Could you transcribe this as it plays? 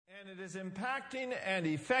And it is impacting and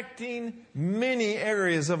affecting many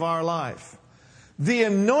areas of our life. The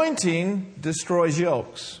anointing destroys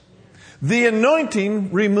yokes. The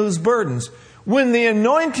anointing removes burdens. When the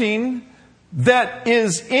anointing that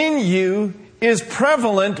is in you is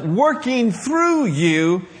prevalent, working through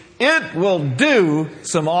you, it will do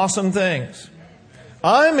some awesome things.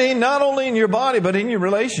 I mean, not only in your body, but in your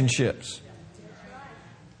relationships.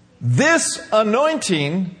 This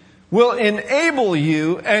anointing will enable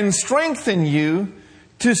you and strengthen you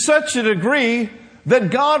to such a degree that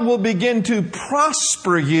God will begin to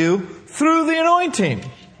prosper you through the anointing.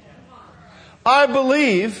 I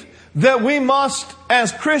believe that we must,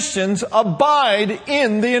 as Christians, abide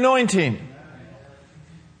in the anointing.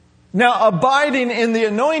 Now, abiding in the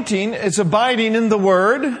anointing is abiding in the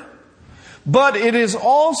Word, but it is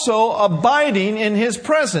also abiding in His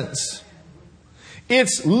presence.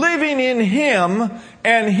 It's living in Him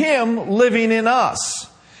and Him living in us.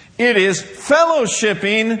 It is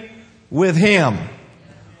fellowshipping with Him.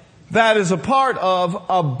 That is a part of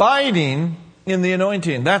abiding in the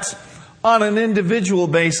anointing. That's on an individual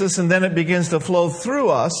basis, and then it begins to flow through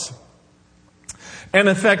us and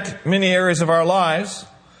affect many areas of our lives.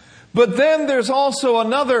 But then there's also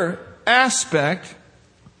another aspect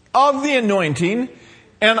of the anointing,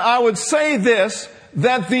 and I would say this,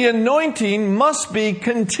 that the anointing must be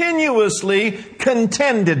continuously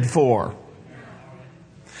contended for.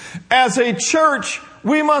 As a church,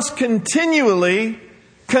 we must continually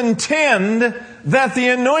contend that the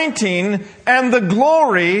anointing and the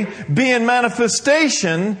glory be in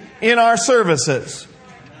manifestation in our services.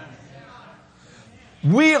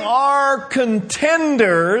 We are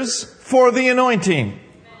contenders for the anointing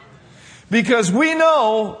because we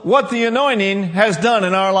know what the anointing has done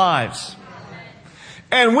in our lives.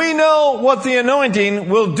 And we know what the anointing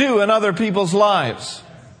will do in other people's lives.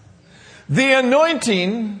 The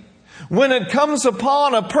anointing, when it comes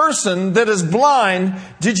upon a person that is blind,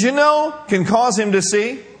 did you know, can cause him to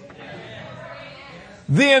see?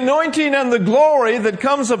 The anointing and the glory that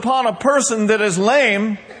comes upon a person that is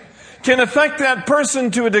lame can affect that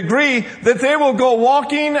person to a degree that they will go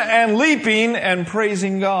walking and leaping and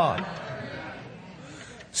praising God.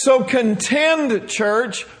 So contend,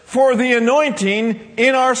 church, for the anointing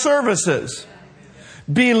in our services.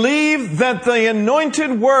 Believe that the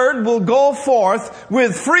anointed word will go forth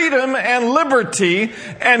with freedom and liberty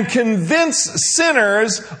and convince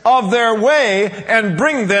sinners of their way and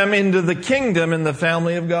bring them into the kingdom and the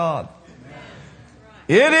family of God.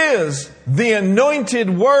 It is the anointed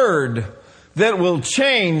word that will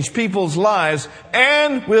change people's lives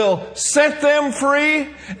and will set them free,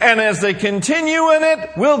 and as they continue in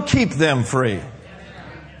it, will keep them free.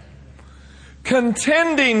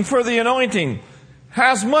 Contending for the anointing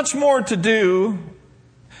has much more to do,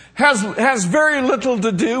 has very little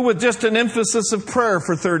to do with just an emphasis of prayer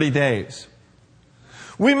for 30 days.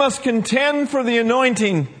 We must contend for the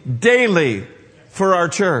anointing daily for our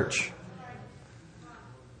church.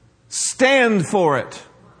 Stand for it.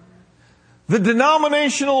 The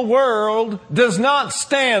denominational world does not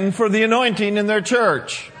stand for the anointing in their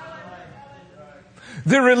church.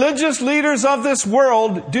 The religious leaders of this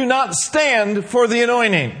world do not stand for the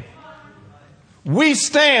anointing. We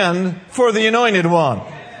stand for the anointed one.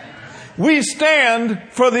 We stand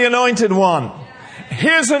for the anointed one.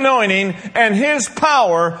 His anointing and His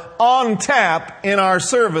power on tap in our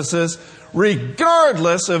services,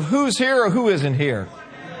 regardless of who's here or who isn't here.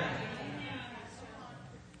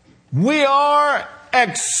 We are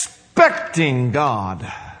expecting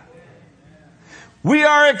God. We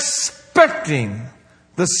are expecting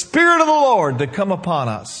the Spirit of the Lord to come upon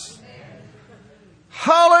us.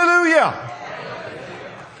 Hallelujah!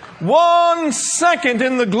 1 second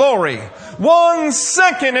in the glory, 1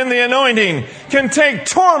 second in the anointing can take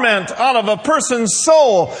torment out of a person's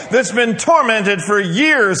soul that's been tormented for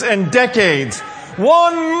years and decades.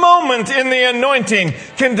 1 moment in the anointing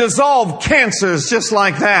can dissolve cancers just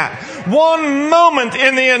like that. 1 moment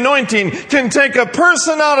in the anointing can take a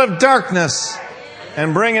person out of darkness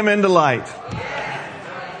and bring him into light.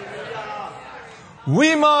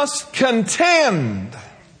 We must contend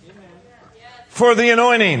for the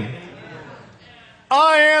anointing.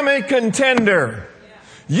 I am a contender.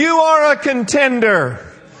 You are a contender.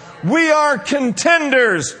 We are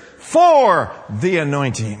contenders for the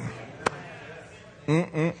anointing.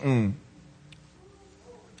 And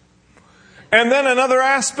then another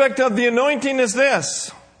aspect of the anointing is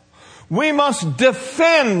this. We must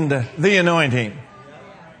defend the anointing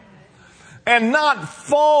and not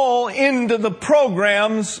fall into the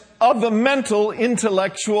programs of the mental,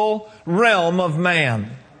 intellectual realm of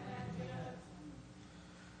man.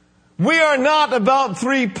 We are not about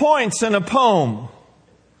 3 points in a poem.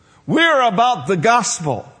 We're about the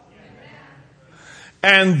gospel.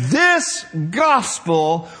 And this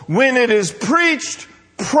gospel, when it is preached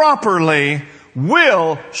properly,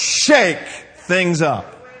 will shake things up.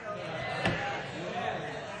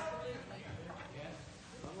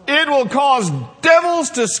 It will cause devils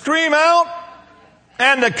to scream out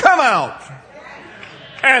and to come out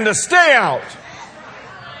and to stay out.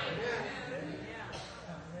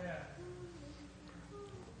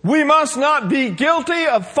 We must not be guilty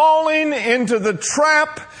of falling into the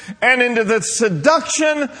trap and into the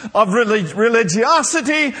seduction of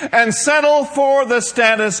religiosity and settle for the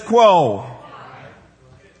status quo.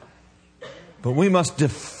 But we must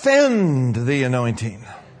defend the anointing.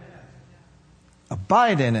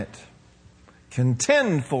 Abide in it.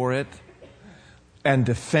 Contend for it. And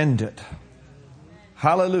defend it.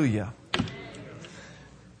 Hallelujah.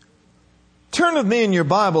 Turn with me in your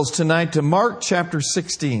Bibles tonight to Mark chapter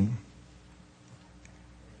 16.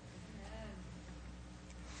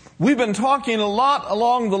 We've been talking a lot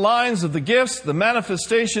along the lines of the gifts, the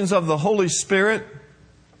manifestations of the Holy Spirit.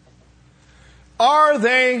 Are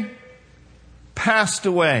they passed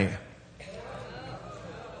away?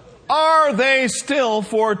 Are they still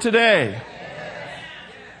for today?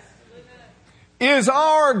 Is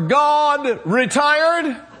our God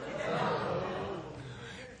retired?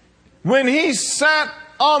 When He sat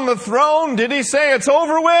on the throne, did He say it's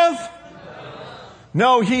over with?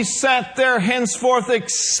 No, He sat there henceforth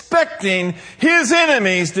expecting His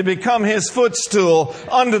enemies to become His footstool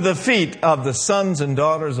under the feet of the sons and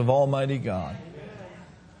daughters of Almighty God.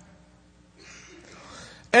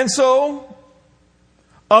 And so,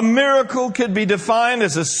 a miracle could be defined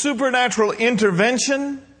as a supernatural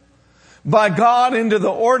intervention by God into the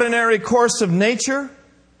ordinary course of nature.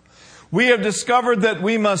 We have discovered that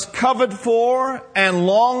we must covet for and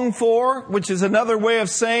long for, which is another way of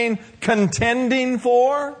saying contending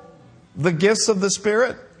for, the gifts of the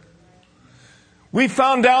Spirit. We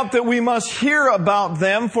found out that we must hear about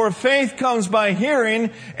them, for faith comes by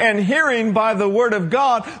hearing, and hearing by the Word of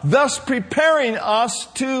God, thus preparing us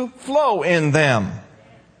to flow in them.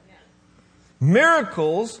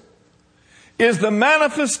 Miracles is the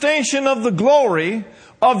manifestation of the glory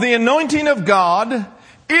of the anointing of God.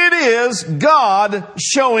 It is God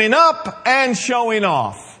showing up and showing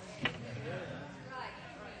off.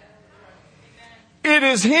 It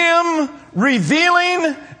is Him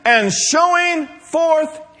revealing and showing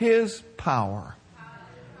forth His power.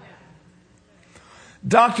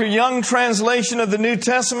 Dr. Young translation of the New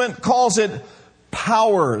Testament calls it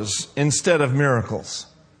powers instead of miracles.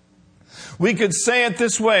 We could say it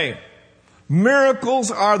this way: miracles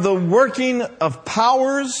are the working of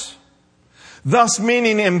powers, thus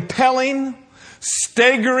meaning impelling,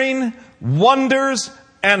 staggering, wonders,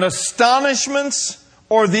 and astonishments,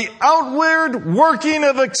 or the outward working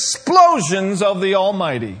of explosions of the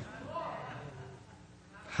Almighty.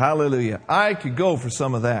 Hallelujah. I could go for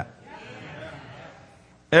some of that.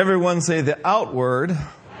 Everyone say the outward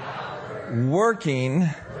working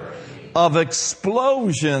of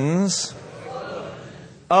explosions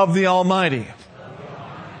of the Almighty.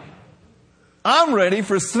 I'm ready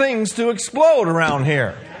for things to explode around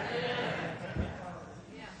here.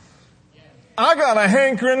 I got a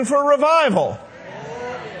hankering for revival.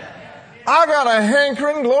 I got a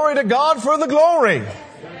hankering, glory to God, for the glory.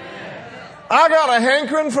 I got a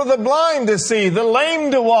hankering for the blind to see, the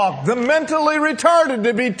lame to walk, the mentally retarded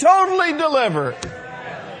to be totally delivered.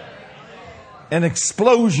 An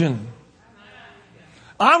explosion.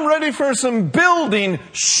 I'm ready for some building,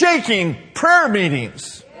 shaking prayer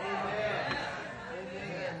meetings.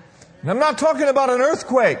 And I'm not talking about an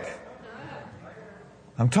earthquake.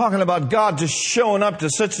 I'm talking about God just showing up to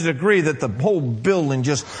such a degree that the whole building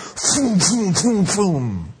just boom, boom, boom,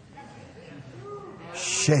 boom,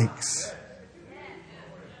 shakes.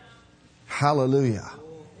 Hallelujah.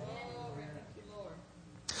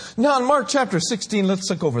 Now in Mark chapter 16, let's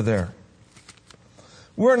look over there.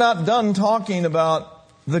 We're not done talking about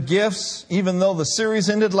the gifts, even though the series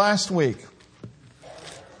ended last week.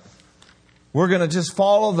 We're going to just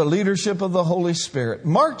follow the leadership of the Holy Spirit.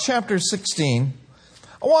 Mark chapter 16.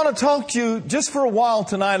 I want to talk to you just for a while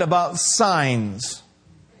tonight about signs.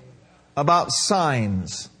 About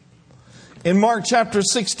signs. In Mark chapter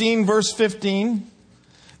 16, verse 15,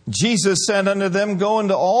 Jesus said unto them, Go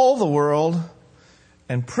into all the world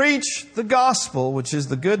and preach the gospel, which is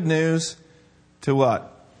the good news, to what?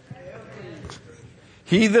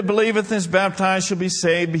 He that believeth and is baptized shall be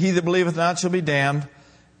saved, but he that believeth not shall be damned.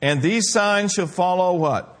 And these signs shall follow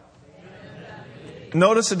what?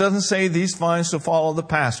 Notice it doesn't say these signs shall follow the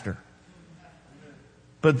pastor.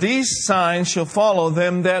 But these signs shall follow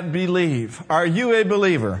them that believe. Are you a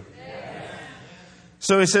believer? Yes.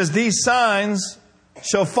 So he says, these signs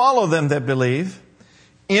shall follow them that believe.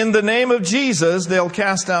 In the name of Jesus, they'll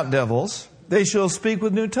cast out devils. They shall speak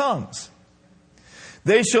with new tongues.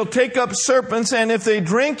 They shall take up serpents, and if they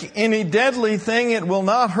drink any deadly thing, it will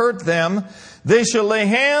not hurt them. They shall lay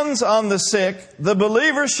hands on the sick. The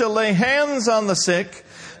believer shall lay hands on the sick.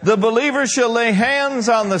 The believer shall lay hands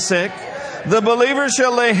on the sick. The believer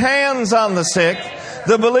shall lay hands on the sick.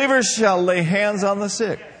 The believer shall lay hands on the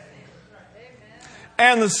sick.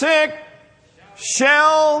 And the sick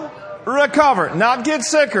shall recover, not get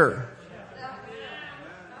sicker.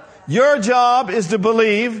 Your job is to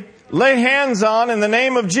believe, lay hands on in the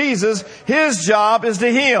name of Jesus. His job is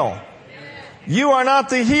to heal. You are not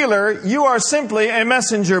the healer. You are simply a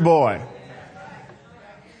messenger boy.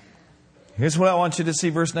 Here's what I want you to see,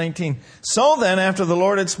 verse 19. So then, after the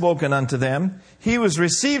Lord had spoken unto them, he was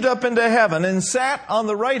received up into heaven and sat on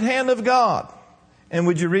the right hand of God. And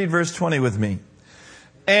would you read verse 20 with me?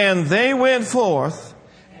 And they went forth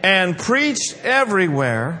and preached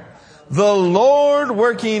everywhere, the Lord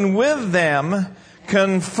working with them,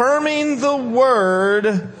 confirming the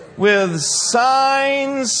word with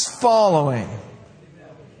signs following.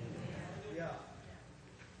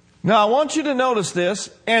 Now I want you to notice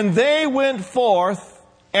this. And they went forth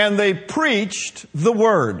and they preached the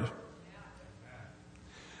word.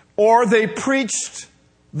 Or they preached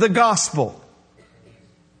the gospel.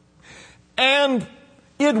 And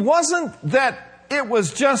it wasn't that it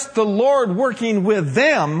was just the Lord working with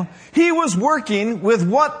them. He was working with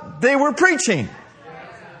what they were preaching.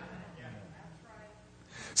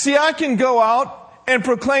 See, I can go out and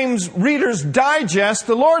proclaim Reader's Digest.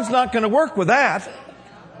 The Lord's not going to work with that.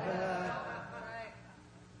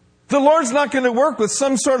 The Lord's not going to work with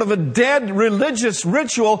some sort of a dead religious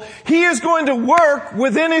ritual. He is going to work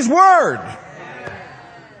within His Word.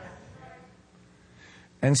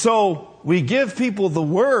 And so we give people the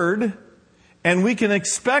Word, and we can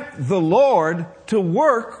expect the Lord to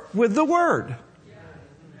work with the Word.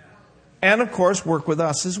 And of course, work with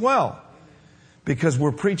us as well. Because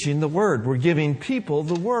we're preaching the Word. We're giving people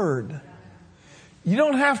the Word. You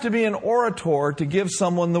don't have to be an orator to give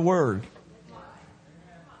someone the Word.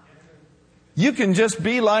 You can just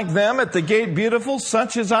be like them at the gate beautiful,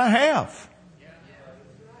 such as I have.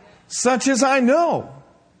 Such as I know.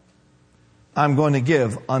 I'm going to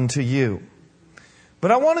give unto you.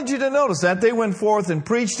 But I wanted you to notice that they went forth and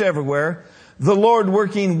preached everywhere, the Lord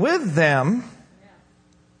working with them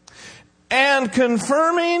and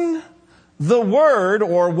confirming the word,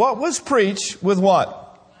 or what was preached, with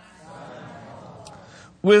what?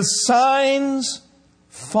 With signs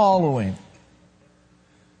following.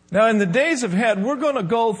 Now, in the days ahead, we're going to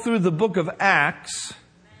go through the book of Acts,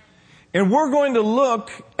 and we're going to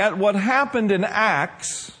look at what happened in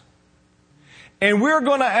Acts, and we're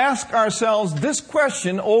going to ask ourselves this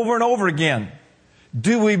question over and over again.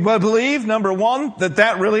 Do we believe, number one,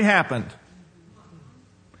 that really happened?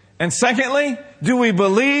 And secondly, do we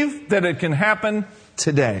believe that it can happen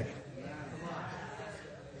today?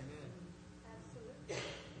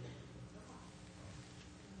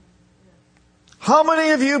 How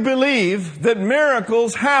many of you believe that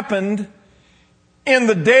miracles happened in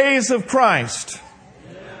the days of Christ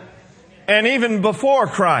and even before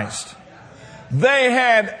Christ? They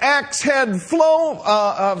had axe head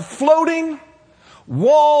floating,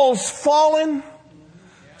 walls falling,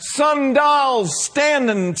 sundials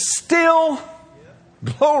standing still.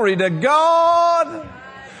 Glory to God.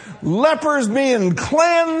 Lepers being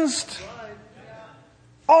cleansed.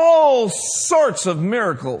 All sorts of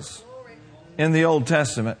miracles in the Old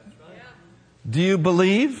Testament. Do you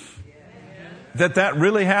believe that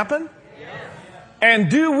really happened?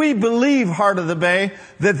 And do we believe, Heart of the Bay,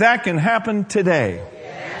 that can happen today?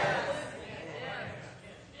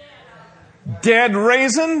 Dead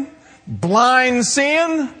raising, blind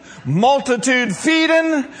seeing, multitude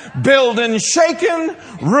feeding, building shaken,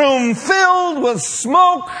 room filled with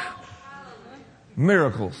smoke.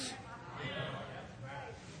 Miracles.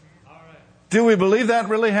 Do we believe that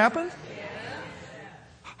really happened?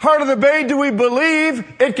 Heart of the Bay, do we believe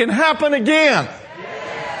it can happen again?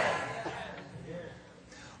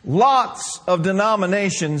 Lots of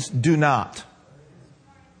denominations do not.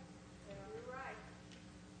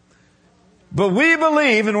 But we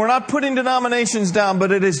believe, and we're not putting denominations down,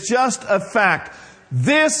 but it is just a fact.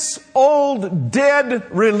 This old, dead,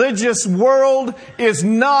 religious world is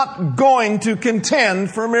not going to contend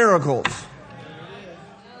for miracles.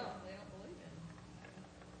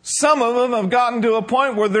 Some of them have gotten to a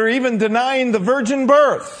point where they're even denying the virgin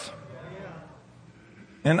birth.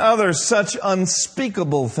 and other such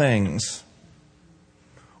unspeakable things,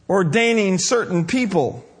 ordaining certain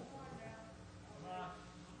people.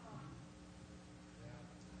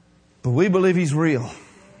 But we believe He's real.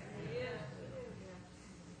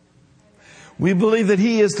 We believe that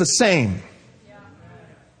He is the same.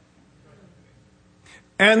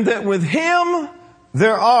 And that with Him,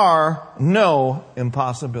 there are no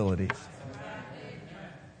impossibilities.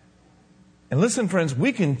 And listen, friends,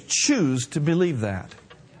 we can choose to believe that.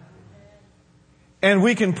 And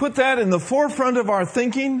we can put that in the forefront of our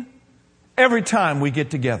thinking every time we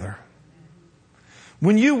get together.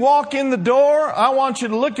 When you walk in the door, I want you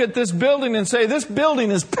to look at this building and say, this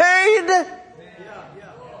building is paid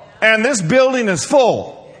and this building is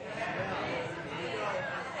full.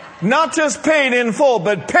 Not just paid in full,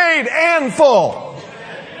 but paid and full.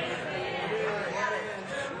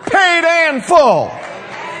 Paid and full.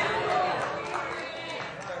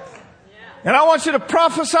 And I want you to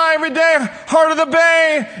prophesy every day. Heart of the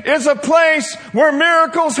Bay is a place where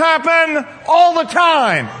miracles happen all the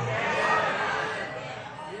time.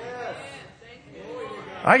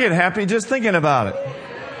 I get happy just thinking about it.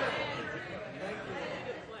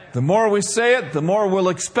 The more we say it, the more we'll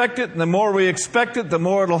expect it. And the more we expect it, the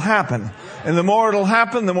more it'll happen. And the more it'll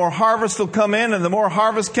happen, the more harvest will come in. And the more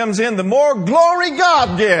harvest comes in, the more glory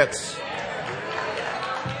God gets.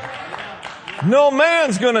 No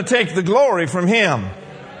man's going to take the glory from Him.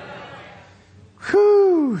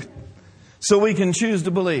 Whew. So we can choose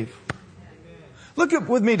to believe. Look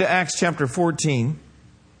with me to Acts chapter 14.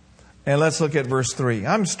 And let's look at verse 3.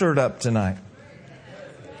 I'm stirred up tonight.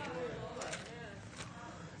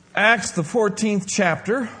 Acts the 14th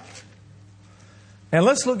chapter. And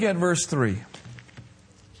let's look at verse 3.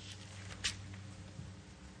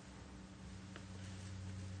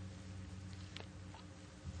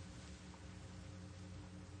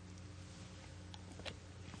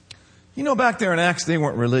 You know, back there in Acts, they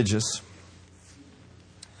weren't religious.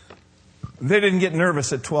 They didn't get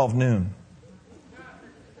nervous at 12 noon.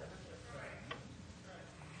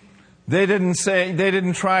 They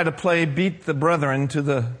didn't try to play beat the brethren to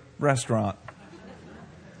the restaurant.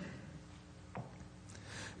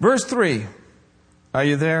 Verse 3. Are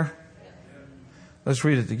you there? Let's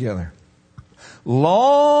read it together.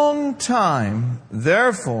 Long time,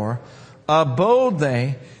 therefore, abode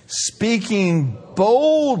they, speaking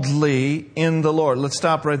boldly in the Lord. Let's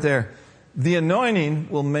stop right there. The anointing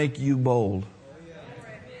will make you bold.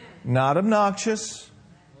 Not obnoxious,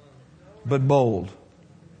 but bold.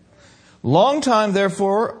 Long time,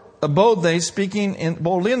 therefore, abode they, speaking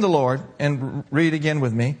boldly in the Lord. And read again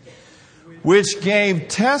with me. Which gave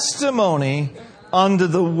testimony unto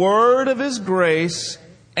the word of His grace,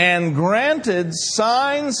 and granted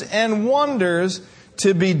signs and wonders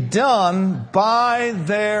to be done by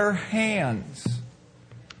their hands.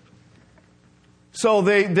 So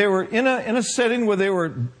they were in a setting where they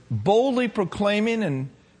were boldly proclaiming and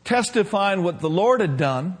testifying what the Lord had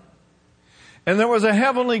done. And there was a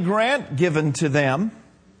heavenly grant given to them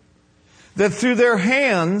that through their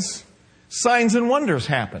hands, signs and wonders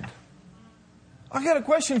happened. I got a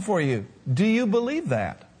question for you. Do you believe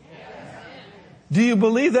that? Do you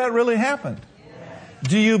believe that really happened?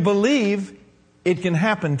 Do you believe it can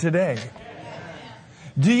happen today?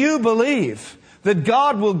 Do you believe that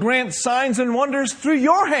God will grant signs and wonders through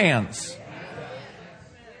your hands?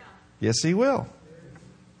 Yes, He will.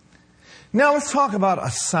 Now let's talk about a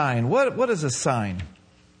sign. What is a sign?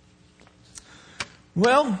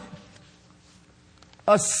 Well,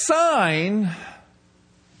 a sign,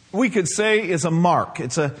 we could say, is a mark.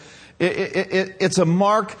 It's a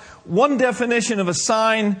mark. One definition of a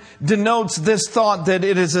sign denotes this thought that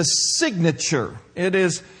it is a signature. It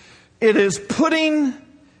is putting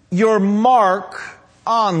your mark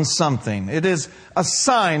on something. It is a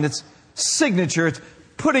sign. It's signature. It's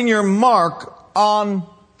putting your mark on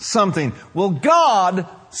something. Well, God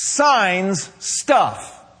signs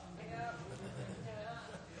stuff.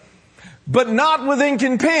 But not with ink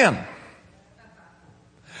and pen.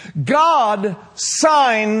 God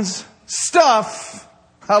signs stuff,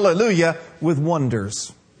 hallelujah, with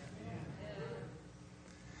wonders.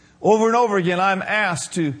 Over and over again, I'm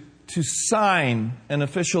asked to sign an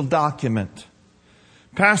official document.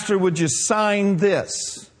 Pastor, would you sign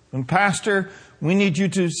this? And Pastor, we need you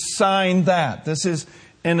to sign that. This is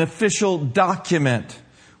an official document.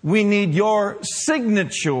 We need your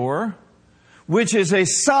signature, which is a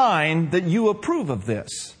sign that you approve of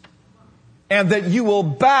this and that you will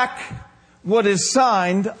back what is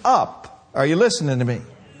signed up. Are you listening to me?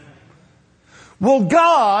 Well,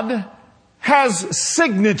 God has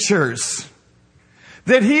signatures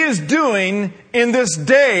that He is doing in this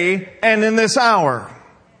day and in this hour.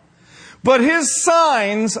 But His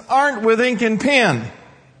signs aren't with ink and pen.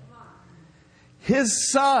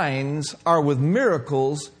 His signs are with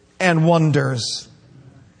miracles and wonders.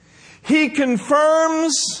 He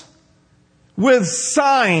confirms with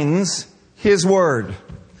signs His word.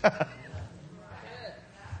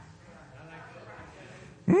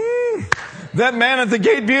 That man at the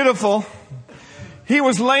gate beautiful, he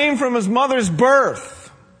was lame from his mother's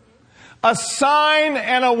birth. A sign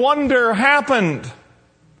and a wonder happened.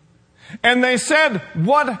 And they said,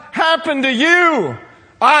 "What happened to you?"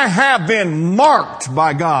 "I have been marked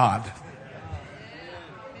by God.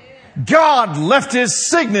 God left His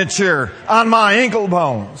signature on my ankle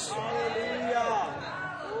bones."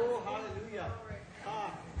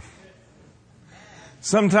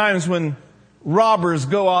 Sometimes when robbers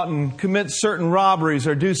go out and commit certain robberies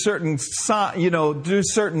or do certain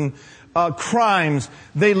crimes,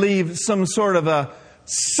 they leave some sort of a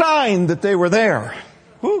sign that they were there.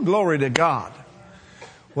 Ooh, glory to God.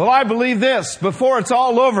 Well, I believe this. Before it's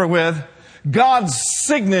all over with, God's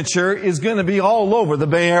signature is going to be all over the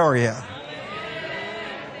Bay Area.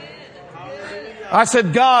 I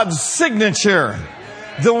said God's signature.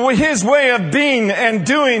 His way of being and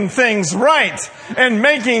doing things right and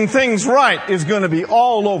making things right is going to be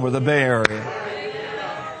all over the Bay Area.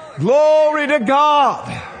 Glory to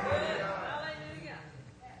God.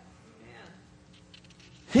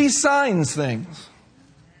 He signs things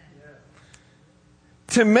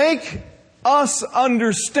to make us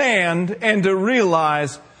understand and to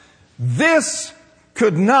realize this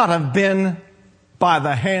could not have been by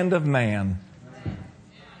the hand of man.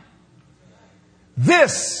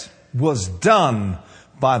 This was done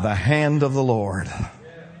by the hand of the Lord.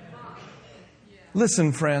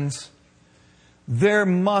 Listen, friends, there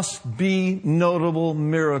must be notable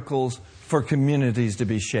miracles for communities to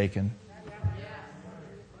be shaken.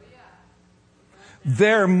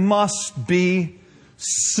 There must be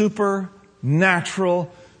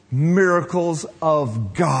supernatural miracles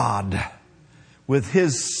of God with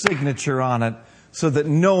His signature on it so that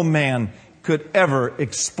no man could ever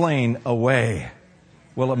explain away.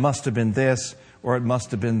 Well, it must have been this or it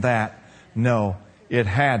must have been that. No, it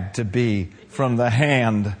had to be from the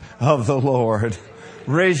hand of the Lord.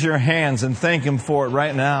 Raise your hands and thank Him for it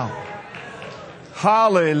right now.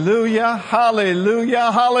 Hallelujah,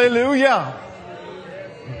 hallelujah, hallelujah.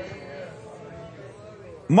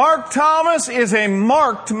 Mark Thomas is a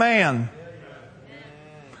marked man.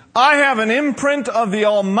 I have an imprint of the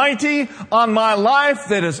Almighty on my life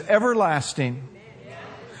that is everlasting.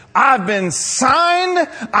 I've been signed,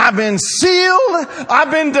 I've been sealed,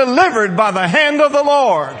 I've been delivered by the hand of the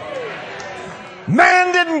Lord.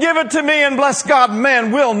 Man didn't give it to me, and bless God,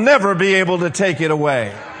 man will never be able to take it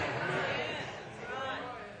away.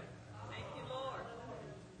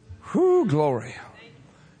 Whew, glory.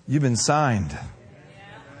 You've been signed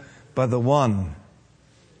by the one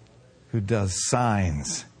who does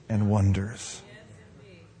signs and wonders.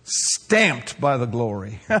 Stamped by the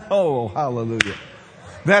glory. Oh, hallelujah.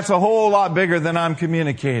 That's a whole lot bigger than I'm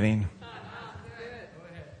communicating.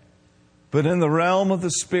 But in the realm of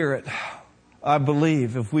the Spirit, I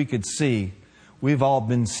believe if we could see, we've all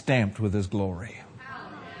been stamped with His glory.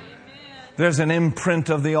 There's an imprint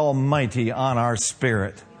of the Almighty on our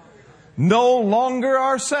spirit. No longer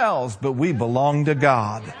ourselves, but we belong to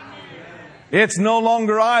God. It's no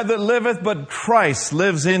longer I that liveth, but Christ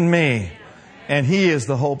lives in me. And He is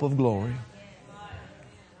the hope of glory.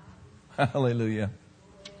 Hallelujah.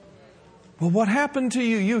 Well, what happened to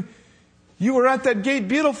you? You were at that gate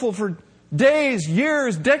beautiful for days,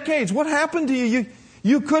 years, decades. What happened to you?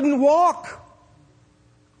 You couldn't walk.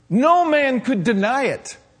 No man could deny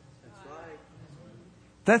it.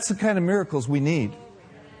 That's the kind of miracles we need.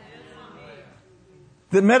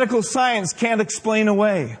 That medical science can't explain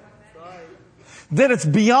away. That it's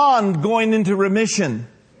beyond going into remission.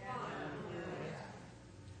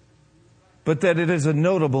 But that it is a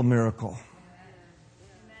notable miracle.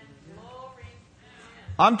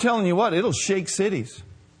 I'm telling you what, it'll shake cities.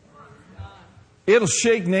 It'll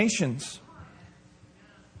shake nations.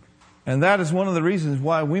 And that is one of the reasons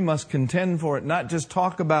why we must contend for it, not just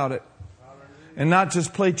talk about it, and not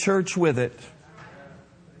just play church with it,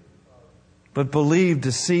 but believe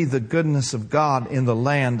to see the goodness of God in the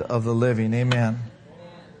land of the living. Amen.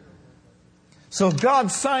 So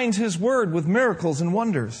God signs His word with miracles and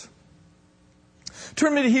wonders.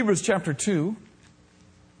 Turn me to Hebrews chapter 2.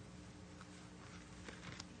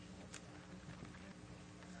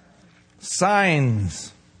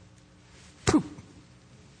 Signs. Poof.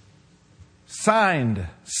 Signed,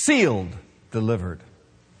 sealed, delivered.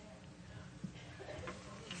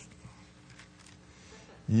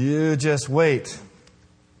 You just wait.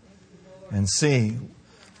 and see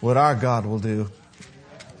what our God will do.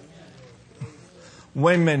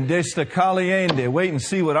 Wait and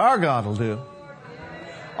see what our God will do.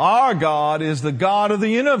 Our God is the God of the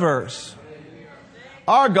universe.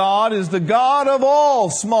 Our God is the God of all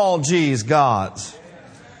small g's gods.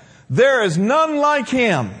 There is none like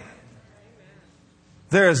Him.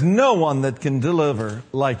 There is no one that can deliver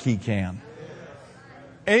like He can.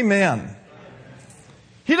 Amen.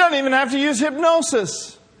 He doesn't even have to use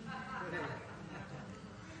hypnosis.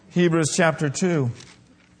 Hebrews chapter 2,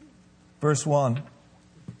 verse 1.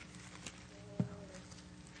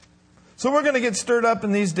 So we're going to get stirred up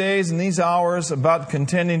in these days and these hours about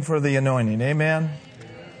contending for the anointing. Amen?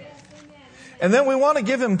 And then we want to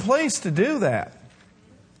give Him place to do that.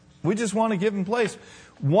 We just want to give Him place.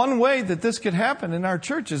 One way that this could happen in our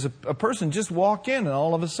church is a person just walk in and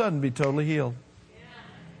all of a sudden be totally healed.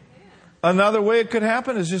 Another way it could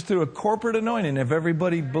happen is just through a corporate anointing of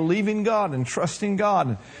everybody believing God and trusting God,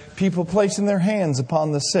 and people placing their hands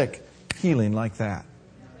upon the sick, healing like that.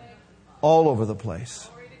 All over the place.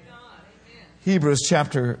 Hebrews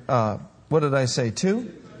chapter,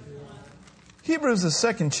 2? Hebrews, the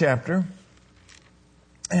second chapter.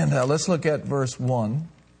 And let's look at verse 1.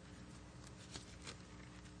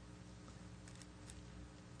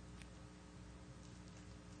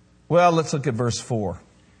 Well, let's look at verse 4.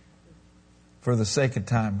 For the sake of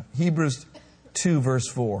time. Hebrews 2, verse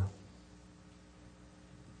 4.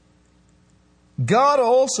 God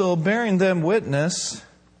also bearing them witness,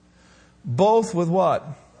 both with what?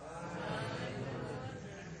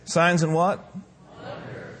 Signs and what?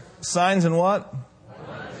 Wonders. Signs and what?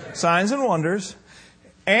 Wonders. Signs and wonders.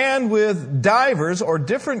 And with divers or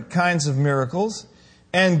different kinds of miracles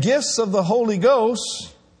and gifts of the Holy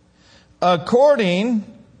Ghost, according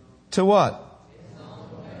to what?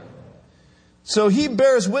 So He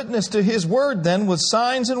bears witness to His word then with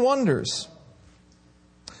signs and wonders.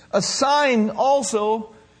 A sign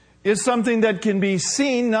also is something that can be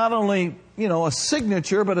seen, not only, a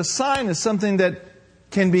signature, but a sign is something that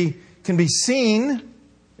can be seen.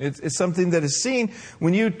 It's something that is seen.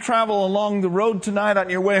 When you travel along the road tonight on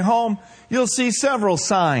your way home, you'll see several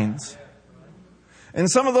signs. And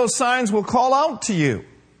some of those signs will call out to you.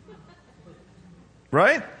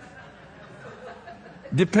 Right?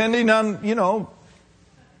 Depending on,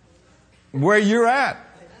 where you're at.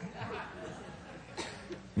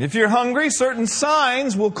 If you're hungry, certain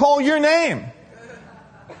signs will call your name.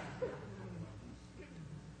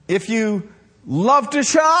 If you love to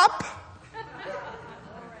shop,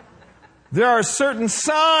 there are certain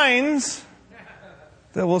signs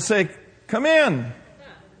that will say, come in.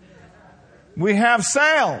 We have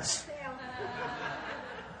sales.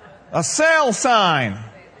 A sale sign.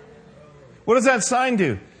 What does that sign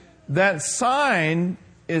do? That sign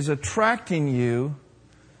is attracting you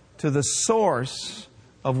to the source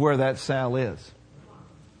of where that sale is.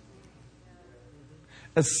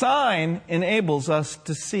 A sign enables us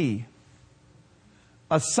to see.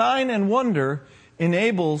 A sign and wonder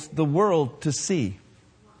enables the world to see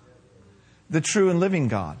the true and living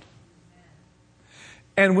God.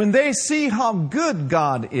 And when they see how good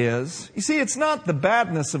God is, you see, it's not the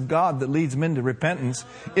badness of God that leads men to repentance.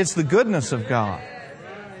 It's the goodness of God.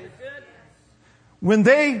 When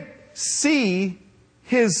they see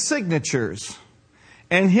His signatures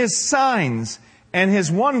and His signs and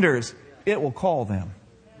His wonders, it will call them.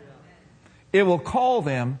 It will call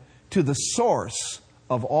them to the source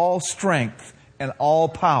of all strength and all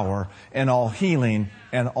power and all healing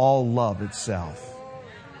and all love itself.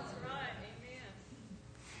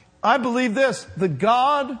 I believe this, that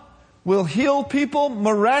God will heal people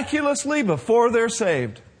miraculously before they're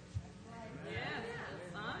saved.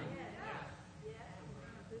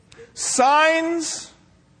 Signs,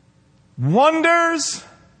 wonders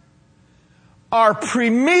are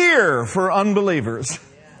premier for unbelievers.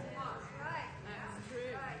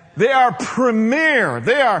 They are premier.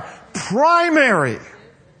 They are primary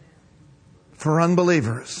for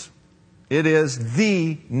unbelievers. It is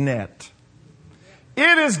the net.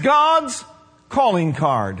 It is God's calling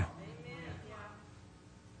card.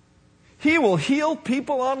 He will heal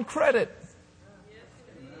people on credit.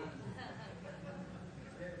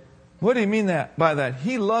 What do you mean by that?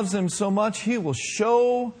 He loves them so much, He will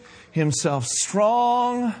show Himself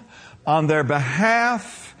strong on their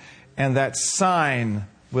behalf, and that sign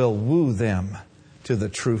will woo them to the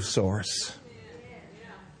true source.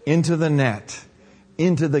 Into the net,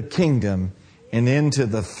 into the kingdom, and into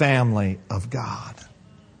the family of God.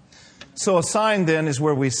 So a sign then is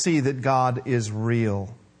where we see that God is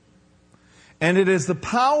real. And it is the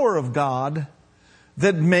power of God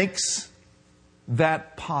that makes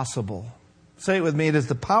that possible. Say it with me. It is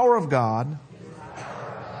the power of God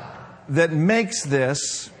that makes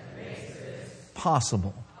this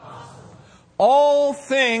possible. All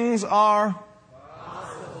things are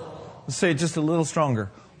possible. Let's say it just a little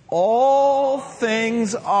stronger. All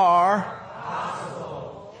things are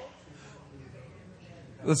possible.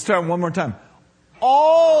 Let's start one more time.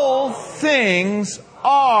 All things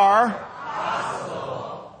are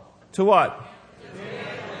possible. To what?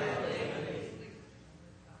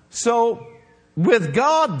 So, with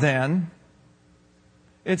God then,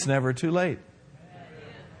 it's never too late.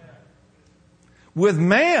 With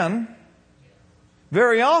man,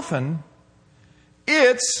 very often,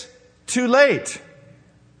 it's too late.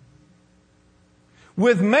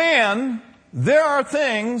 With man, there are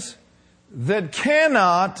things that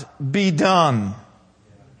cannot be done.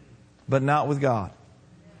 But not with God.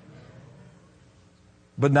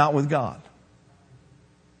 But not with God.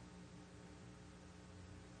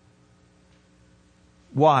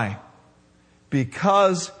 Why?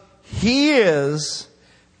 Because He is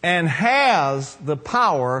and has the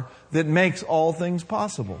power that makes all things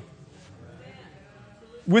possible.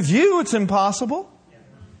 With you, it's impossible.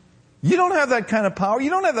 You don't have that kind of power. You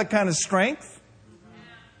don't have that kind of strength.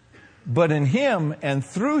 But in Him and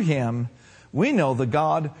through Him, we know the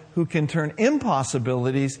God who can turn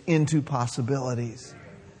impossibilities into possibilities.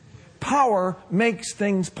 Power makes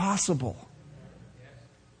things possible.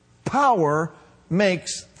 Power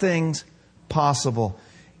makes things possible.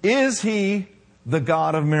 Is He the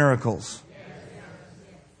God of miracles?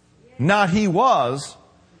 Not He was,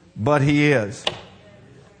 but He is.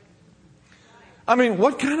 I mean,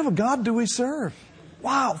 what kind of a God do we serve?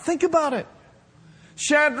 Wow, think about it.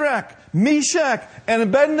 Shadrach, Meshach, and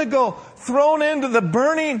Abednego thrown into the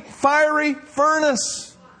burning, fiery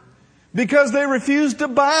furnace because they refused to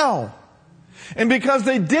bow. And because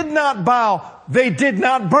they did not bow, they did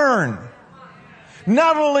not burn.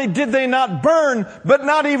 Not only did they not burn, but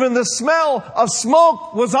not even the smell of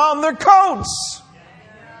smoke was on their coats.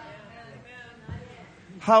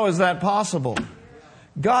 How is that possible?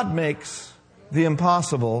 God makes the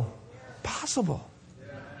impossible possible.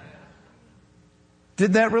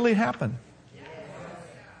 Did that really happen?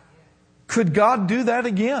 Could God do that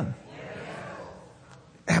again?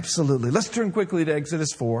 Absolutely. Let's turn quickly to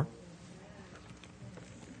Exodus 4.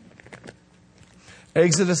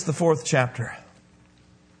 Exodus, the 4th chapter.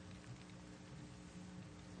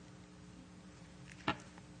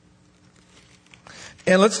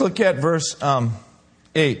 And let's look at verse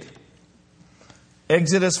 8.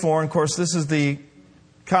 Exodus 4, and of course this is the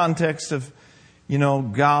context of,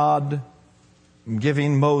 God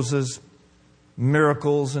giving Moses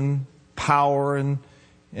miracles and power and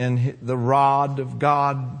the rod of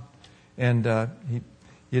God. And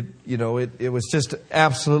it was just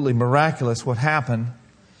absolutely miraculous what happened.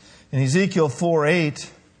 In Ezekiel 4:8,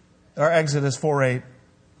 or Exodus 4:8,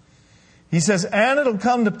 he says, "And it'll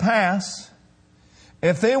come to pass,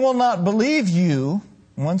 if they will not believe you,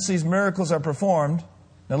 once these miracles are performed,"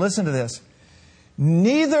 now listen to this,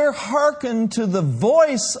 "neither hearken to the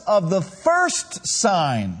voice of the first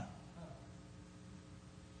sign,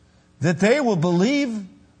 that they will believe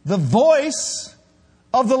the voice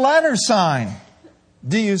of the latter sign."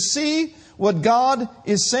 Do you see what God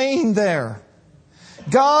is saying there?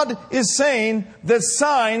 God is saying that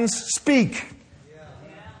signs speak.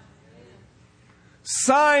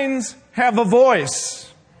 Signs have a voice.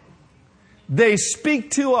 They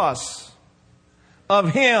speak to us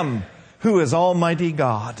of Him who is Almighty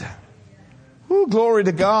God. Ooh, glory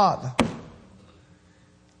to God.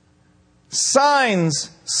 Signs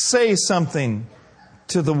say something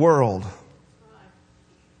to the world.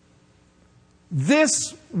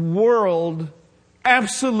 This world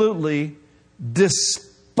absolutely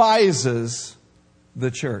despises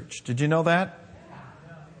the church. Did you know that?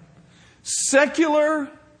 Secular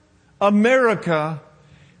America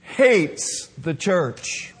hates the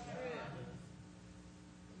church.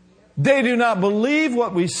 They do not believe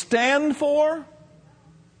what we stand for.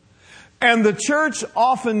 And the church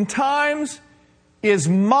oftentimes is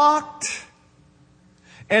mocked.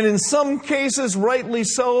 And in some cases, rightly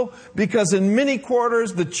so, because in many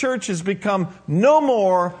quarters, the church has become no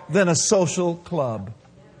more than a social club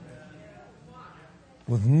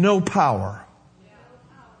with no power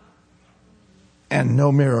and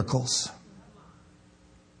no miracles.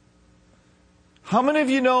 How many of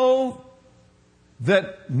you know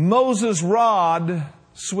that Moses' rod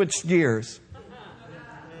switched gears?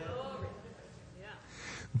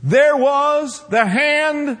 There was the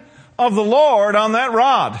hand of the Lord on that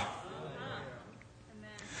rod.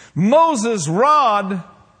 Moses' rod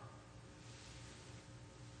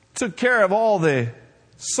took care of all the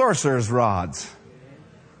sorcerer's rods.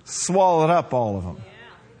 Swallowed up all of them.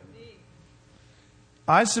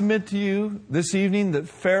 I submit to you this evening that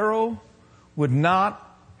Pharaoh would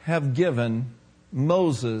not have given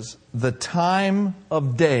Moses the time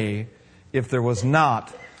of day if there was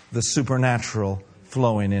not the supernatural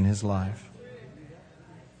flowing in his life.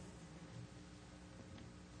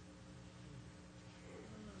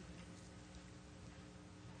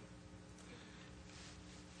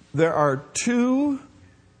 There are two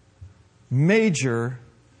major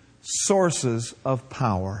sources of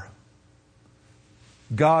power.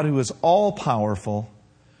 God, who is all-powerful,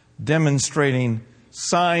 demonstrating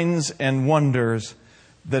signs and wonders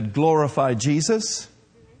that glorify Jesus,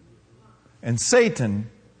 and Satan,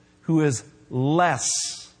 who is less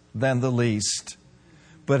than the least,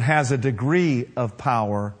 but has a degree of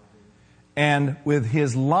power, and with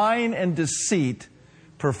his lying and deceit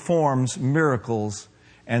performs miracles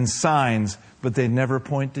and signs, but they never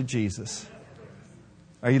point to Jesus.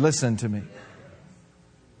 Are you listening to me?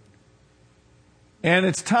 And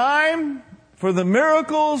it's time for the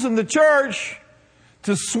miracles in the church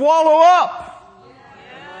to swallow up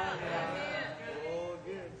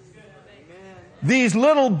these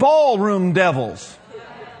little ballroom devils.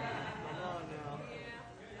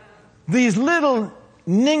 These little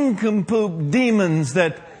nincompoop demons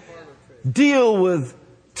that deal with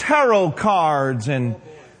tarot cards and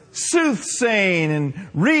soothsaying and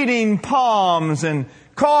reading palms and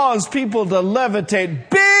cause people to levitate.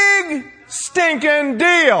 Big stinking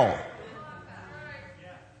deal.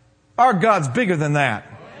 Our God's bigger than that.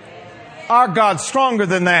 Our God's stronger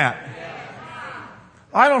than that.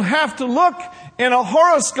 I don't have to look in a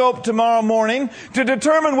horoscope tomorrow morning to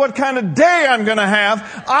determine what kind of day I'm going to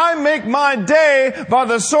have. I make my day by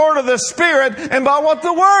the sword of the Spirit and by what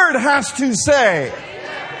the Word has to say.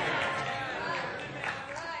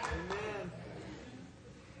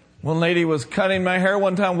 One lady was cutting my hair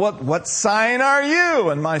one time. What sign are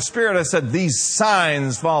you? And my spirit, I said, these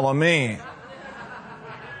signs follow me.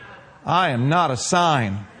 I am not a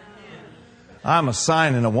sign. I'm a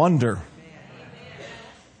sign and a wonder.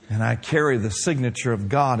 And I carry the signature of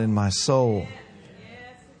God in my soul.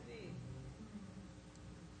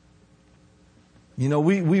 You know,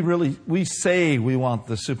 we say we want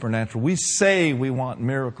the supernatural. We say we want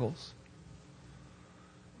miracles.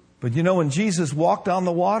 But you know, when Jesus walked on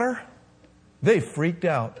the water, they freaked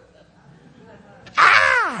out.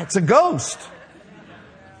 Ah, it's a ghost.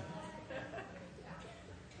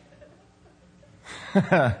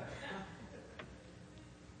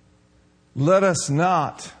 Let us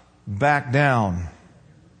not back down.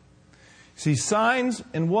 See, signs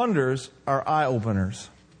and wonders are eye-openers.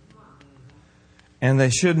 And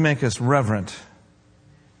they should make us reverent.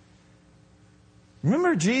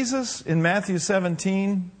 Remember Jesus in Matthew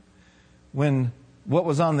 17? When what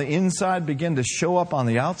was on the inside began to show up on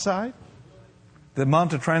the outside? The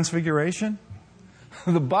Mount of Transfiguration?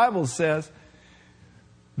 The Bible says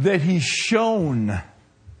that He shone.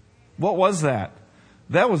 What was that?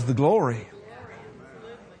 That was the glory.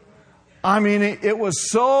 I mean, it was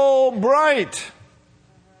so bright.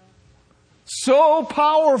 So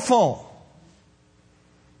powerful.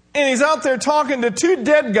 And He's out there talking to two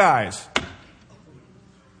dead guys.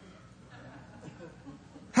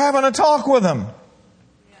 Having a talk with them.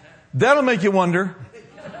 That'll make you wonder.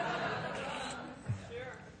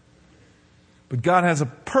 But God has a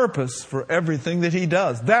purpose for everything that He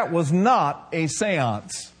does. That was not a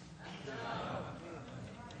seance.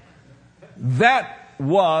 That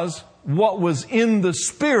was what was in the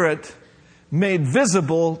Spirit made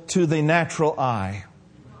visible to the natural eye.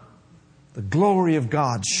 The glory of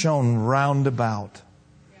God shone round about.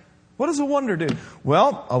 What does a wonder do?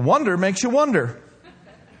 Well, a wonder makes you wonder.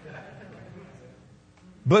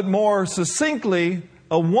 But more succinctly,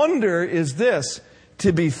 a wonder is this: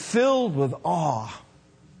 to be filled with awe.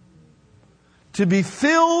 To be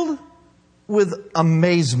filled with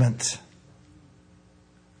amazement.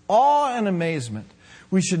 Awe and amazement.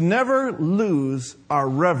 We should never lose our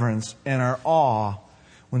reverence and our awe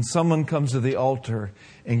when someone comes to the altar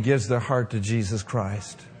and gives their heart to Jesus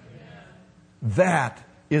Christ. That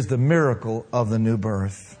is the miracle of the new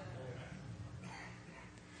birth.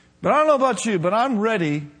 But I don't know about you, but I'm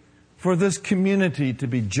ready for this community to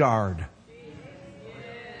be jarred.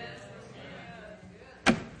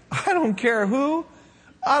 I don't care who,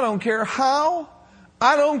 I don't care how,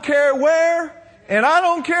 I don't care where, and I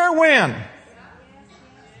don't care when.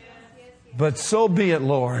 But so be it,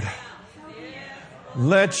 Lord.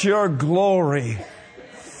 Let your glory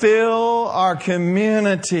fill our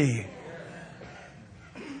community.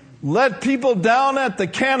 Let people down at the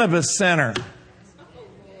cannabis center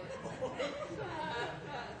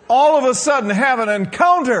all of a sudden have an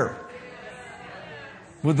encounter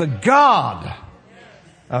with the God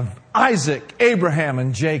of Isaac, Abraham,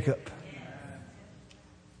 and Jacob.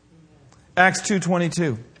 Acts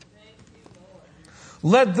 2:22.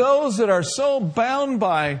 Let those that are so bound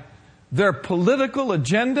by their political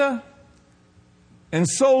agenda and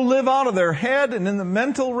so live out of their head and in the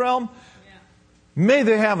mental realm, may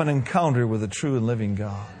they have an encounter with the true and living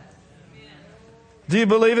God. Do you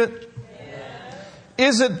believe it?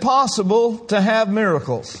 Is it possible to have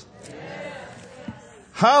miracles?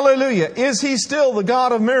 Hallelujah. Is He still the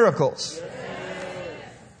God of miracles?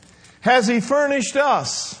 Has He furnished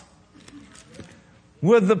us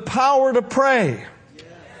with the power to pray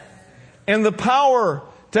and the power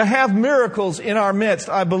to have miracles in our midst?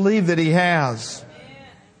 I believe that He has.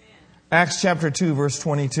 Acts chapter 2, verse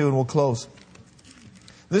 22, and we'll close.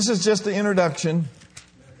 This is just the introduction,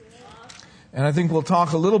 and I think we'll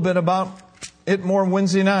talk a little bit about it more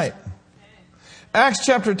Wednesday night. Acts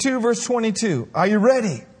chapter 2, verse 22. Are you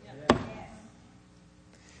ready?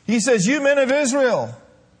 He says, "You men of Israel,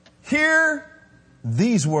 hear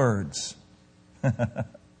these words.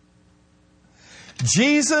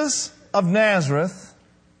 Jesus of Nazareth,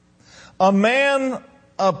 a man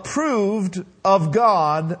approved of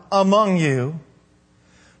God among you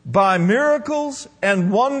by miracles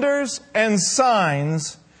and wonders and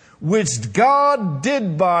signs which God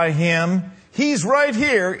did by Him." He's right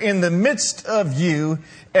here in the midst of you,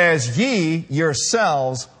 as ye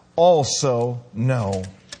yourselves also know.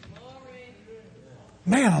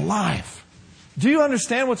 Man alive. Do you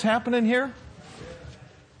understand what's happening here?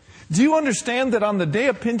 Do you understand that on the day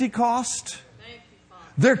of Pentecost,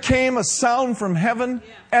 there came a sound from heaven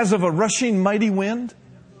as of a rushing mighty wind?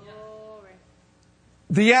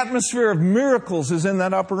 The atmosphere of miracles is in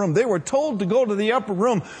that upper room. They were told to go to the upper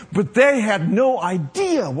room, but they had no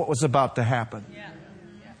idea what was about to happen.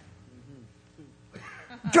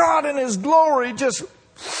 God in His glory just...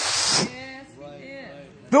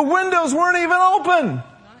 The windows weren't even open.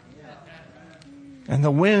 And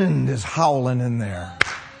the wind is howling in there.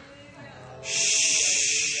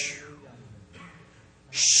 Shh.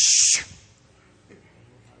 Shh.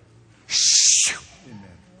 Shh.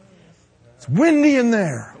 It's windy in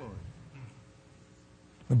there.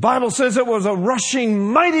 The Bible says it was a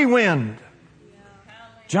rushing mighty wind.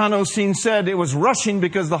 John Osteen said it was rushing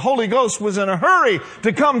because the Holy Ghost was in a hurry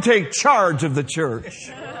to come take charge of the church.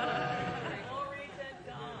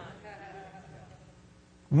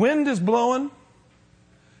 Wind is blowing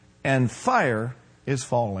and fire is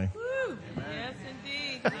falling. Yes,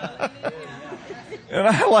 indeed. And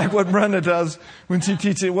I like what Brenda does when she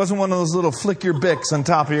teaches. It wasn't one of those little flick your bicks on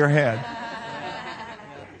top of your head.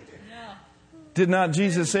 Did not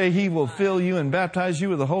Jesus say He will fill you and baptize you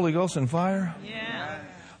with the Holy Ghost and fire? Yeah.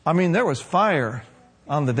 I mean, there was fire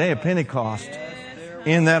on the day of Pentecost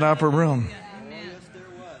in that upper room.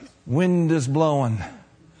 Wind is blowing.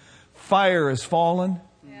 Fire is falling.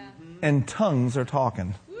 And tongues are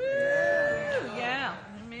talking. Yeah.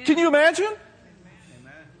 Can you imagine?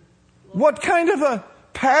 What kind of a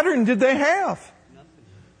pattern did they have?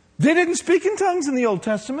 They didn't speak in tongues in the Old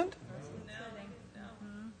Testament.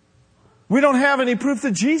 We don't have any proof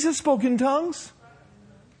that Jesus spoke in tongues.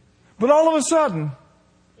 But all of a sudden,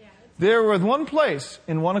 they were in one place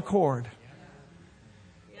in one accord.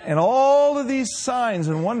 And all of these signs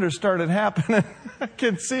and wonders started happening. I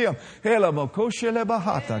can see them. Everybody's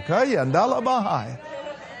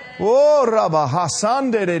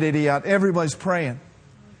praying.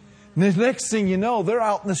 And the next thing you know, they're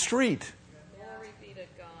out in the street.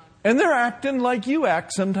 And they're acting like you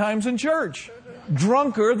act sometimes in church.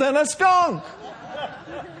 Drunker than a skunk.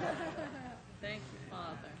 Thank you,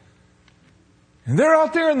 Father. And they're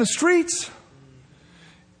out there in the streets.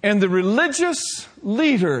 And the religious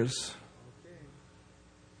leaders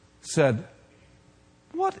said,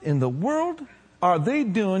 "What in the world are they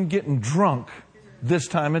doing getting drunk this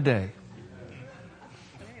time of day?"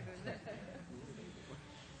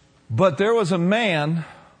 But there was a man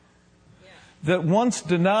that once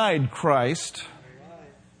denied Christ,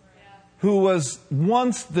 who was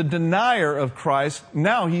once the denier of Christ.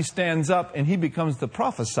 Now he stands up and he becomes the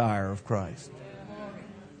prophesier of Christ.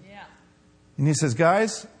 And he says,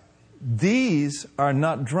 "Guys, these are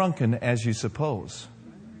not drunken as you suppose.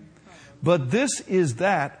 But this is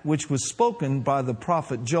that which was spoken by the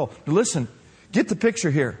prophet Joel." Listen, get the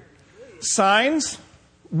picture here. Signs,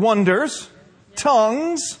 wonders,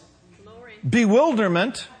 tongues,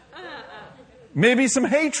 bewilderment, maybe some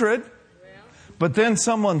hatred. But then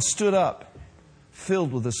someone stood up,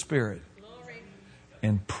 filled with the Spirit,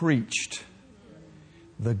 and preached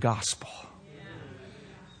the gospel.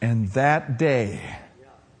 And that day,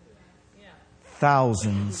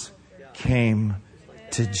 thousands came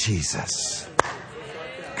to Jesus.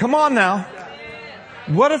 Come on now.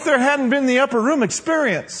 What if there hadn't been the upper room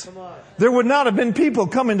experience? There would not have been people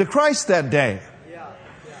coming to Christ that day.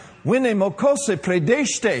 Wine mokose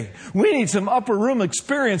predeshte. We need some upper room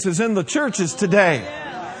experiences in the churches today.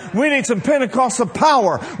 We need some Pentecostal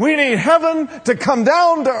power. We need heaven to come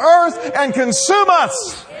down to earth and consume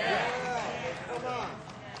us.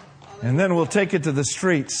 And then we'll take it to the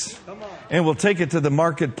streets. And we'll take it to the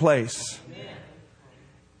marketplace.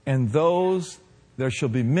 And there shall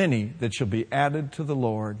be many that shall be added to the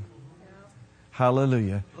Lord.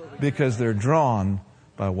 Hallelujah. Because they're drawn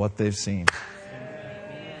by what they've seen.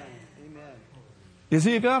 Is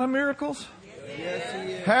He a God of miracles? Yes,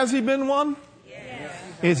 He is. Has He been one? Yes.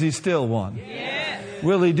 Is He still one? Yes.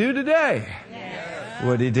 Will He do today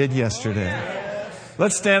what He did yesterday?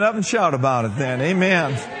 Let's stand up and shout about it then.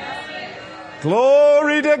 Amen.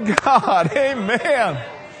 Glory to God. Amen.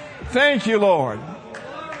 Thank you, Lord.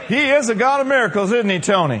 He is a God of miracles, isn't He,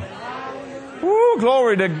 Tony? Woo,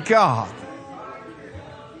 glory to God.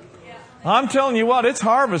 I'm telling you what, it's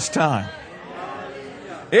harvest time.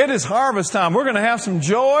 It is harvest time. We're going to have some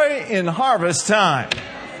joy in harvest time.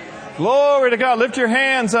 Glory to God. Lift your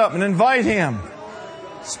hands up and invite Him.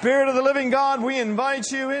 Spirit of the living God, we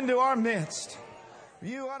invite You into our midst.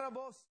 You are